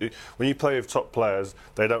sign. When you play with top players,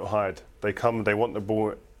 they don't hide. They come, they want the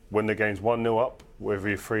ball. When the game's 1-0 up, whether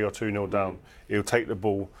you're 3 or 2-0 down, he'll take the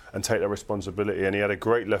ball and take the responsibility. And he had a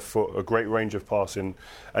great left foot, a great range of passing,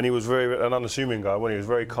 and he was an unassuming guy. When he was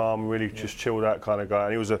very calm, really just chilled out kind of guy,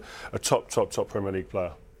 and he was a top Premier League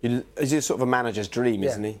player. He's sort of a manager's dream,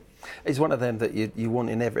 isn't he? He's one of them that you want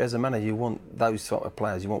in every. As a manager, you want those sort of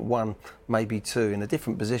players. You want one, maybe two, in a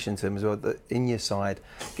different position to him as well. That in your side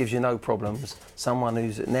gives you no problems. Someone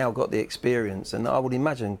who's now got the experience, and I would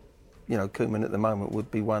imagine, you know, Koeman at the moment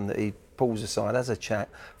would be one that he pulls aside as a chat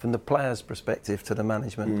from the player's perspective to the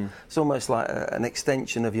management. It's almost like an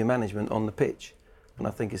extension of your management on the pitch, and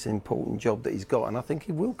I think it's an important job that he's got, and I think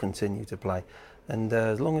he will continue to play. And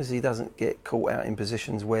as long as he doesn't get caught out in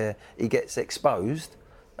positions where he gets exposed,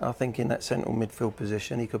 I think in that central midfield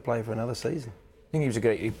position he could play for another season. I think he was a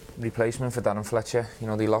great replacement for Darren Fletcher. You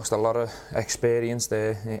know, they lost a lot of experience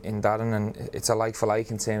there in Darren, and it's a like for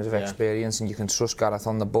like in terms of experience, and you can trust Gareth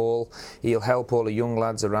on the ball. He'll help all the young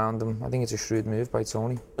lads around him. I think it's a shrewd move by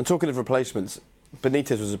Tony. And talking of replacements,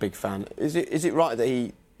 Benitez was a big fan. Is it right that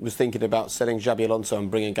he was thinking about selling Xabi Alonso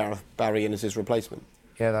and bringing Gareth Barry in as his replacement?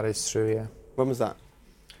 Yeah, that is true, yeah. When was that?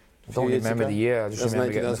 I don't remember the year, I just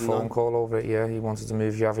remember getting the phone call over it. Yeah, he wanted to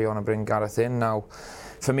move Xavi on and bring Gareth in. Now,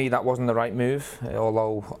 for me, that wasn't the right move,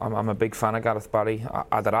 although I'm a big fan of Gareth Barry.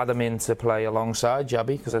 I'd have had him in to play alongside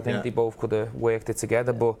Xabi because I think they both could have worked it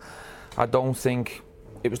together, but I don't think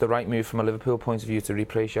it was the right move from a Liverpool point of view to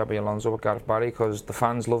replace Xabi Alonso with Gareth Barry, because the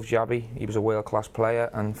fans loved Xabi. He was a world-class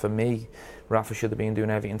player, and for me, Rafa should have been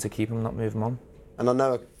doing everything to keep him, not move him on. And I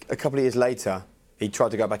know a couple of years later, he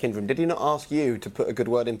tried to go back in for him. Did he not ask you to put a good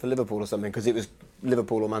word in for Liverpool or something? Because it was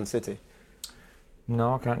Liverpool or Man City.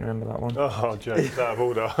 No, I can't remember that one. Oh, Jay, it's out of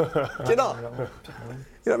order. Do you not? You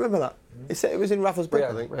don't remember that? He said it was in Rafa's book,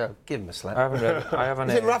 I think. Give him a slap. I haven't read it. I haven't.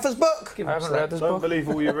 Is it in Rafa's book? I haven't read his book. Don't believe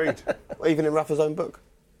all you read. Or even in Rafa's own book.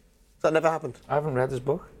 That never happened. I haven't read his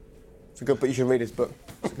book. It's a good book. You should read his book.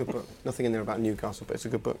 It's a good book. Nothing in there about Newcastle, but it's a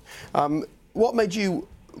good book. What made you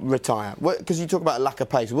retire? Because you talk about a lack of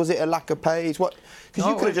pace. Was it a lack of pace? What? Because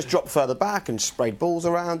you could have just dropped further back and sprayed balls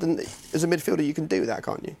around, and as a midfielder you can do that,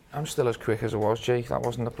 can't you? I'm still as quick as I was, Jake. That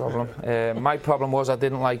wasn't the problem. My problem was I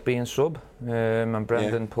didn't like being sub, and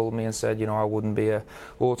Brendan pulled me and said, you know, I wouldn't be a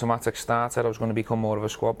automatic starter. I was going to become more of a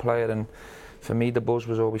squad player, and for me the buzz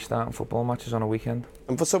was always starting football matches on a weekend.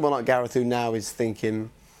 And for someone like Gareth, who now is thinking,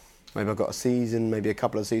 maybe I've got a season, maybe a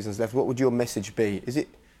couple of seasons left, what would your message be? Is it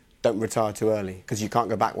don't retire too early, because you can't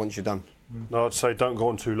go back once you're done? No, I'd say don't go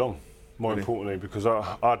on too long, more importantly, because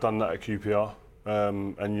I've done that at QPR,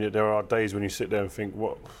 and there are days when you sit there and think,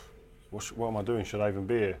 what am I doing? Should I even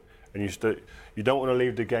be here? And you don't want to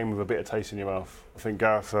leave the game with a bitter taste in your mouth. I think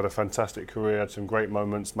Gareth had a fantastic career, had some great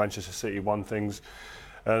moments. Manchester City won things,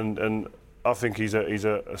 and I think he's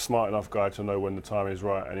a smart enough guy to know when the time is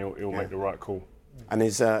right, and he'll make the right call. And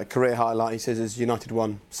his career highlight, he says, is United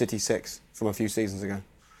 1, City 6 from a few seasons ago.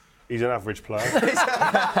 He's an average player.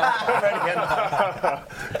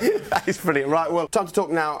 That is brilliant. Right, well, time to talk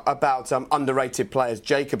now about underrated players.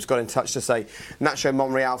 Jacob's got in touch to say Nacho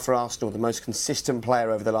Monreal for Arsenal, the most consistent player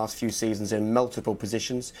over the last few seasons in multiple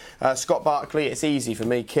positions. Scott Barkley, it's easy for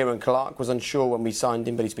me. Kieran Clark was unsure when we signed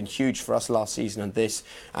him, but he's been huge for us last season and this.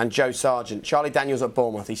 And Joe Sargent. Charlie Daniels at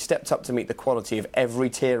Bournemouth. He stepped up to meet the quality of every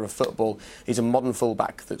tier of football. He's a modern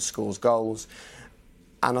fullback that scores goals.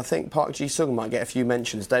 And I think Park Ji-sung might get a few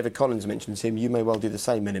mentions. David Collins mentions him. You may well do the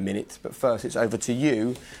same in a minute. But first, it's over to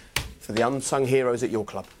you for the unsung heroes at your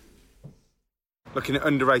club. Looking at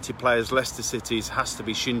underrated players, Leicester City's has to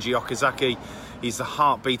be Shinji Okazaki. He's the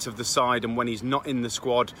heartbeat of the side, and when he's not in the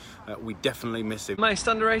squad, we definitely miss him. Most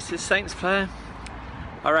underrated Saints player?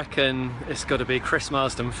 I reckon it's got to be Chris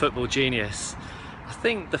Marsden, football genius. I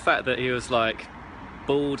think the fact that he was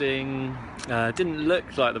balding, didn't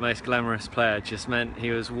look like the most glamorous player, just meant he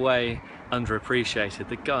was way underappreciated.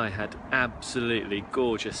 The guy had absolutely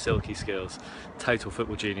gorgeous silky skills. Total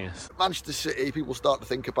football genius. Manchester City, people start to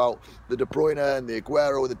think about the De Bruyne and the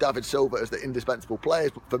Aguero and the David Silva as the indispensable players,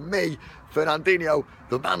 but for me, Fernandinho,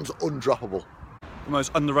 the man's undroppable. The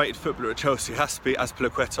most underrated footballer at Chelsea has to be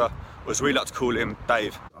Azpilicueta, or as we like to call him,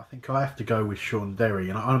 Dave. I think I have to go with Sean Derry,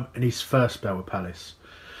 and in his first spell with Palace.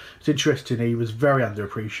 It's interesting, he was very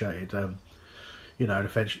underappreciated. And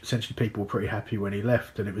essentially people were pretty happy when he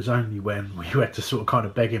left, and it was only when we had to sort of kind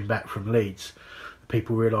of beg him back from Leeds that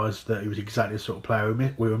people realised that he was exactly the sort of player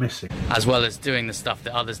we were missing. As well as doing the stuff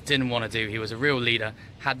that others didn't want to do, he was a real leader,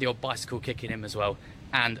 had the odd bicycle kick in him as well,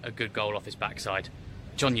 and a good goal off his backside.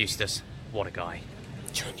 John Eustace, what a guy.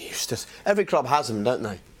 John Eustace. Every club has him, don't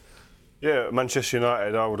they? Yeah, Manchester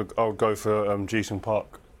United, I would go for Ji-sung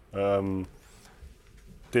Park.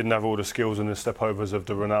 Didn't have all the skills and the step-overs of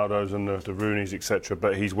the Ronaldos and the Rooneys, etc.,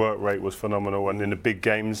 but his work rate was phenomenal, and in the big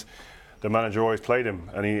games, the manager always played him,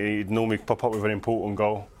 and he'd normally pop up with an important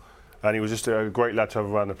goal, and he was just a great lad to have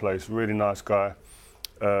around the place, really nice guy,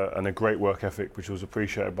 and a great work ethic, which was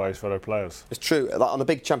appreciated by his fellow players. It's true, on a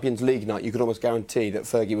big Champions League night, you could almost guarantee that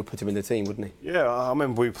Fergie would put him in the team, wouldn't he? Yeah, I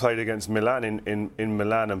remember we played against Milan in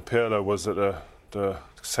Milan, and Pirlo was at the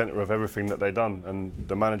centre of everything that they'd done, and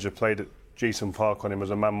the manager played it Ji-sung Park on him as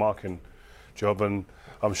a man marking job, and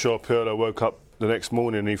I'm sure Pirlo woke up the next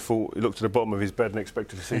morning and he looked at the bottom of his bed and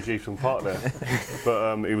expected to see Ji-sung Park there.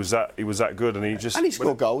 But he was that good, and he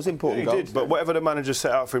scored goals, important goals. He did, but whatever the manager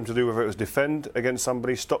set out for him to do, whether it was defend against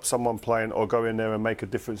somebody, stop someone playing, or go in there and make a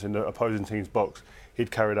difference in the opposing team's box, he'd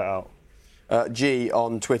carry that out. G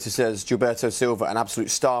on Twitter says, Gilberto Silva, an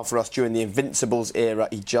absolute star for us during the Invincibles era.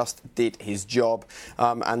 He just did his job.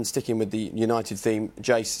 And sticking with the United theme,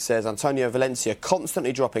 Jace says, Antonio Valencia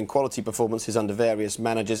constantly dropping quality performances under various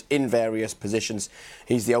managers in various positions.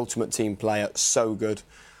 He's the ultimate team player, so good.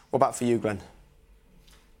 What about for you, Glenn?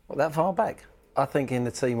 What, that far back? I think in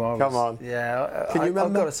the team I was... Come on. Yeah, Can you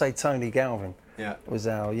remember? I've got to say Tony Galvin. Yeah. Was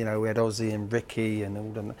our, we had Ozzy and Ricky and all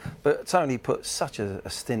them. But Tony put such a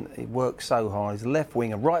stint. He worked so hard. He's a left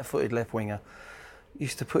winger, right-footed left winger.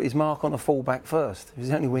 Used to put his mark on the full-back first. He was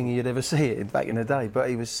the only winger you'd ever see it back in the day. But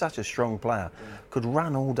he was such a strong player. Could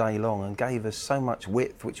run all day long and gave us so much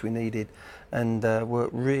width, which we needed, and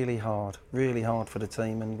worked really hard for the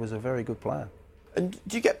team, and was a very good player. And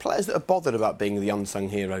do you get players that are bothered about being the unsung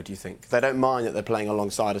hero, do you think? They don't mind that they're playing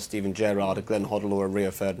alongside a Steven Gerrard, a Glenn Hoddle or a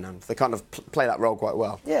Rio Ferdinand. They kind of play that role quite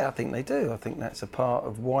well. Yeah, I think they do. I think that's a part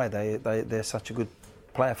of why they're such a good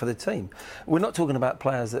player for the team. We're not talking about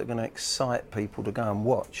players that are going to excite people to go and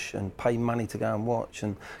watch and pay money to go and watch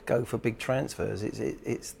and go for big transfers.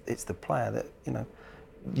 It's the player that, as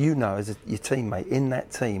your teammate, in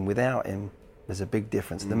that team, without him, there's a big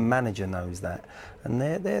difference. The manager knows that. And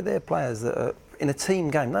they're players that are... In a team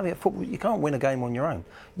game, football, you can't win a game on your own.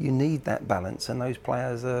 You need that balance, and those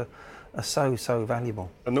players are so valuable.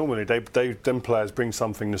 And normally, them players bring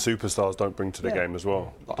something the superstars don't bring to the game as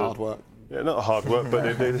well. Hard work. Yeah, not hard work,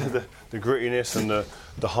 but the grittiness and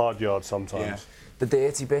the hard yards sometimes. Yeah. The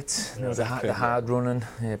dirty bits, the hard running,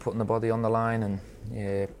 putting the body on the line,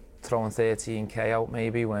 and throwing 13k out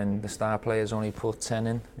maybe when the star players only put 10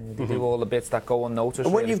 in. They do all the bits that go unnoticed.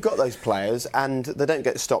 And when you've got those players and they don't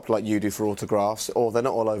get stopped like you do for autographs, or they're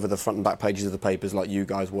not all over the front and back pages of the papers like you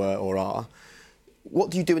guys were or are,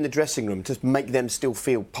 what do you do in the dressing room to make them still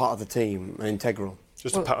feel part of the team and integral?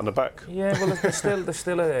 Just a pat on the back. Yeah, well, they're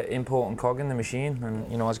still an important cog in the machine,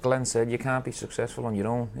 and as Glenn said, you can't be successful on your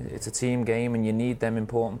own. It's a team game, and you need them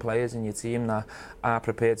important players in your team that are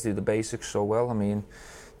prepared to do the basics so well. I mean,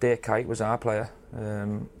 Dirk Kuyt was our player,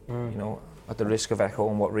 at the risk of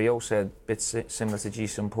echoing what Rio said, bit similar to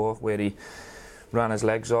Ji-sung Park, where he ran his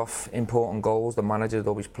legs off, important goals. The manager would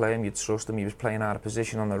always play him, you'd trust him. He was playing out of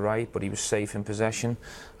position on the right, but he was safe in possession,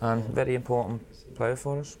 and very important player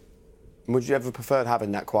for us. Would you ever prefer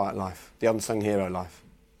having that quiet life, the unsung hero life?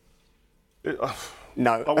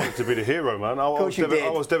 No. I wanted to be the hero, man. I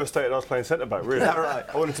was devastated I was playing centre-back, really. Is that right?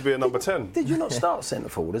 I wanted to be a number 10. Did you not start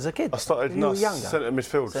centre-forward as a kid? I started centre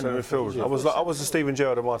midfield. I was the Steven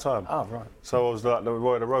Gerrard of my time. Oh, right. So I was like the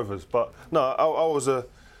Roy of the Rovers. But no,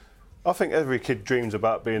 I think every kid dreams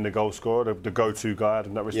about being the goal scorer, the go-to guy,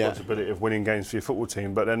 and that responsibility of winning games for your football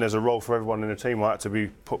team. But then there's a role for everyone in the team. I had to be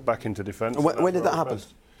put back into defence. When did that happen?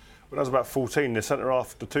 When I was about 14, the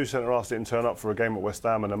two centre-halves didn't turn up for a game at West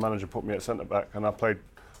Ham, and the manager put me at centre-back, and I played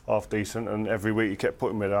half decent, and every week he kept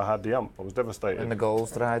putting me there. I had the ump. I was devastated. And the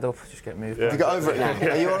goals dried up, just get moved. Yeah. Have you got over it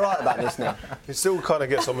now? Are you all right about this now? It still kind of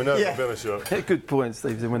gets on my nerves, to be honest with you. Good point,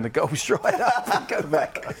 Steve, when the goals dried up, go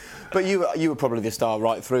back. But you were probably the star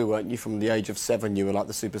right through, weren't you? From the age of 7, you were like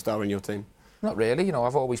the superstar in your team. Not really,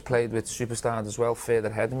 I've always played with superstars as well, further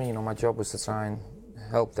ahead of me. My job was to try and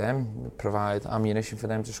help them, provide ammunition for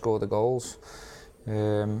them to score the goals.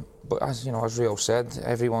 But as Rio said,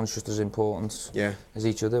 everyone's just as important as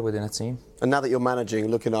each other within a team. And now that you're managing,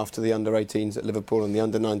 looking after the under-18s at Liverpool and the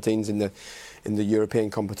under-19s in the European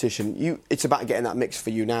competition, it's about getting that mix for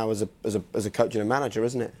you now as a coach and a manager,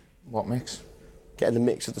 isn't it? What mix? Getting the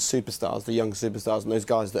mix of the superstars, the young superstars, and those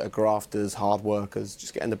guys that are grafters, hard workers,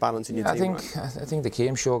 just getting the balance in your team. I think the key,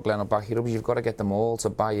 I'm sure Glenn will back it up, is you've got to get them all to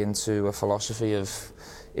buy into a philosophy of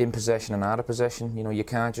in possession and out of possession. You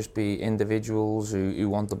can't just be individuals who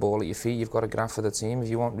want the ball at your feet. You've got to graft for the team. If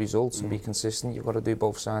you want results and be consistent, you've got to do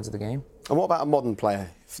both sides of the game. And what about a modern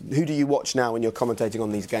player? Who do you watch now when you're commentating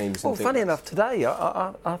on these games? Well, funny enough, today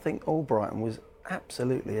I think Albrighton was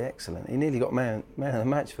absolutely excellent. He nearly got man of the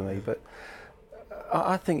match for me, but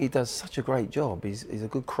I think he does such a great job. He's a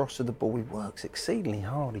good crosser of the ball. He works exceedingly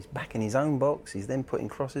hard. He's back in his own box. He's then putting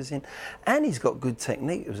crosses in, and he's got good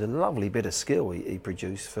technique. It was a lovely bit of skill he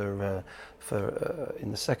produced for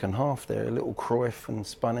in the second half there. A little Cruyff and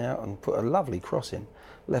spun out and put a lovely cross in,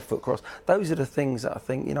 left foot cross. Those are the things that I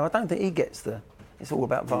think. I don't think he gets the. It's all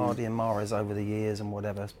about Vardy and Mahrez over the years and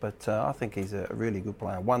whatever. But I think he's a really good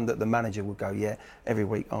player. One that the manager would go, every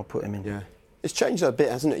week I'll put him in. Yeah. It's changed a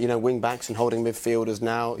bit, hasn't it? Wing backs and holding midfielders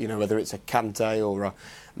now. Whether it's a Kante or a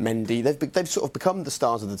Mendy, they've sort of become the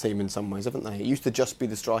stars of the team in some ways, haven't they? It used to just be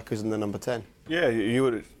the strikers and the number 10. Yeah,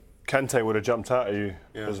 Kante would have jumped out at you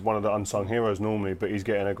as one of the unsung heroes normally, but he's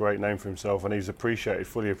getting a great name for himself and he's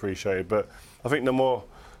fully appreciated. But I think the more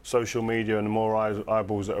social media and the more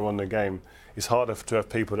eyeballs that are on the game, it's harder to have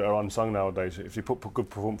people that are unsung nowadays. If you put good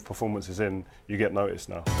performances in, you get noticed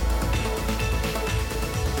now.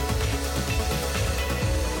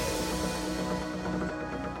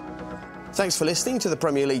 Thanks for listening to the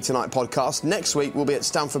Premier League Tonight podcast. Next week we'll be at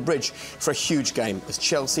Stamford Bridge for a huge game as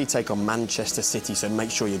Chelsea take on Manchester City, so make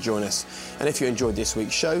sure you join us. And if you enjoyed this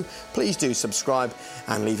week's show, please do subscribe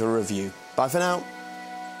and leave a review. Bye for now.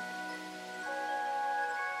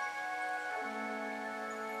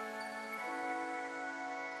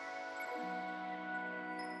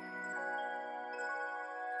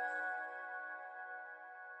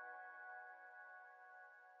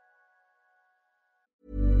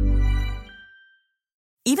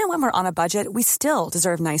 Even when we're on a budget, we still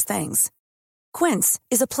deserve nice things. Quince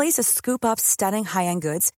is a place to scoop up stunning high-end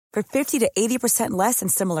goods for 50 to 80% less than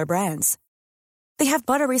similar brands. They have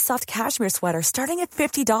buttery soft cashmere sweaters starting at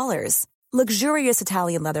 $50, luxurious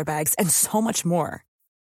Italian leather bags, and so much more.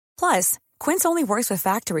 Plus, Quince only works with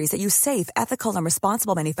factories that use safe, ethical, and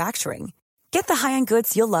responsible manufacturing. Get the high-end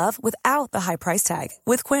goods you'll love without the high price tag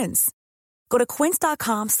with Quince. Go to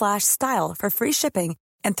quince.com/style for free shipping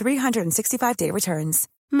and 365-day returns.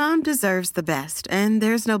 Mom deserves the best, and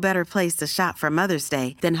there's no better place to shop for Mother's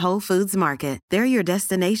Day than Whole Foods Market. They're your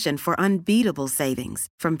destination for unbeatable savings,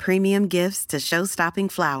 from premium gifts to show-stopping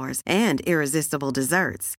flowers and irresistible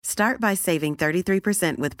desserts. Start by saving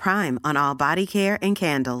 33% with Prime on all body care and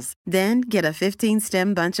candles. Then get a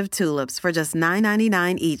 15-stem bunch of tulips for just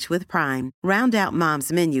 $9.99 each with Prime. Round out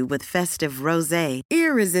Mom's menu with festive rosé,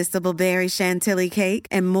 irresistible berry chantilly cake,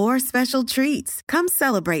 and more special treats. Come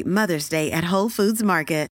celebrate Mother's Day at Whole Foods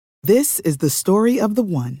Market. This is the story of the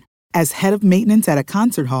one. As head of maintenance at a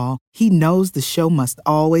concert hall, he knows the show must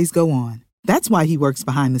always go on. That's why he works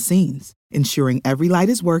behind the scenes, ensuring every light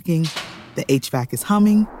is working, the HVAC is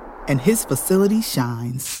humming, and his facility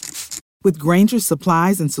shines. With Grainger's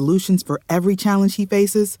supplies and solutions for every challenge he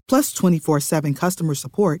faces, plus 24/7 customer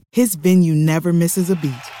support, his venue never misses a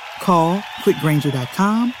beat. Call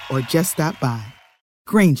quickgrainger.com or just stop by.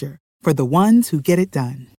 Grainger, for the ones who get it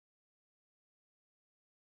done.